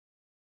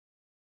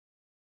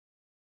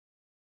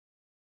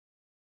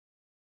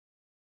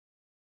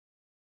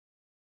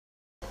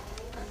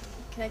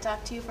Can I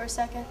talk to you for a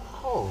second?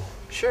 Oh,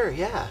 sure,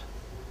 yeah.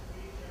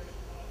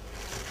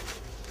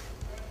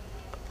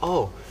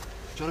 Oh,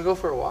 do you want to go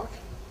for a walk?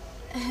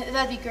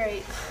 That'd be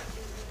great.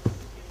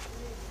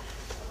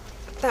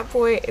 That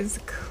boy is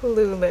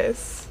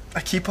clueless.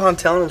 I keep on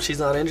telling him she's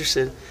not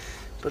interested,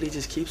 but he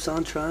just keeps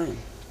on trying.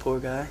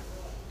 Poor guy.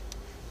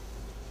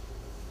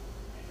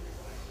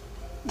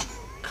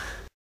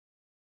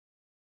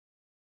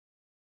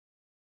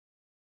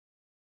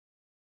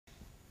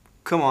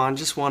 Come on,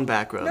 just one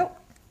back rub. Nope.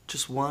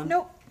 Just one?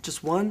 Nope.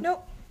 Just one?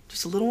 Nope.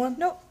 Just a little one?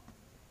 Nope.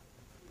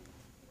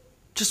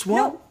 Just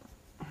one? Nope.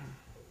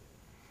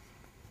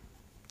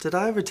 Did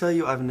I ever tell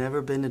you I've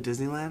never been to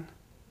Disneyland?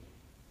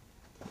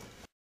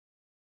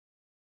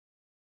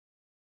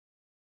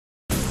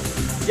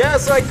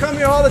 Yes, I come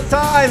here all the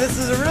time. This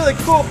is a really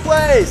cool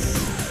place.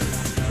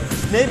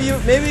 Maybe you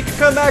could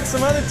come back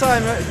some other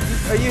time.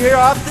 Are you here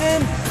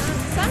often?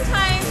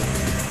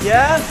 Sometimes.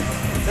 Yeah?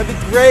 That'd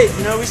be great.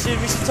 You know, we should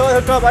totally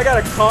hook up. I got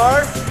a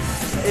car.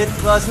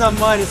 It's not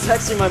mine. It's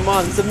actually my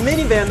mom's. It's a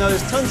minivan though.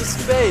 There's tons of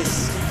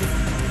space.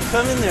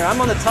 Come in there. I'm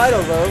on the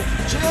title though.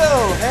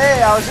 Jill,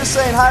 hey, I was just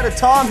saying hi to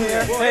Tom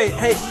here.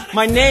 Hey,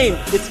 my name,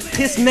 it's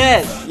Piss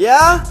Med.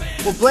 Yeah?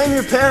 Well, blame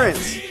your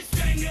parents.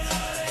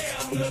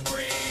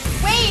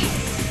 Wait,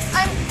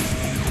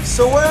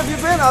 So where have you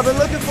been? I've been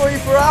looking for you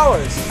for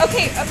hours.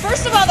 Okay,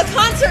 first of all, the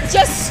concert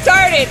just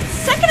started.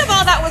 Second of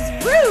all, that was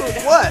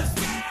rude. What?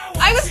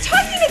 I was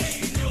talking to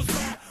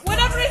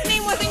whatever his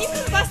name was, and you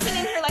come busting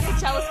in here like a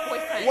jealous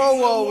boyfriend. Whoa,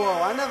 whoa,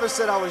 whoa. I never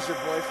said I was your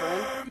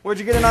boyfriend. Where'd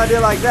you get an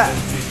idea like that?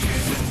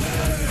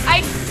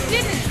 I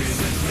didn't.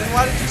 Then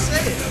why did you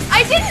say it?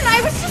 I didn't.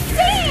 I was just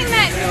saying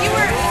that you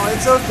were... Oh,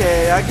 it's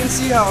okay. I can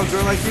see how a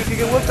girl like you could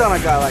get whipped on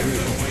a guy like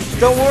me.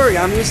 Don't worry,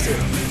 I'm used to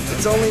it.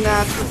 It's only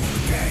natural.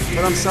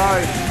 But I'm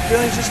sorry.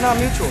 Feeling's just not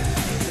mutual.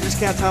 I just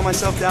can't tie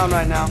myself down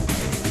right now.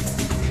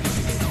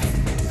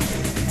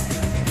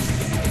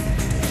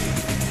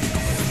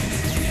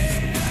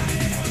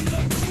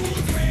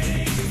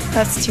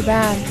 That's too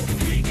bad.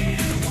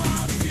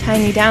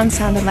 Tying you down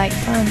sounded like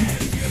fun.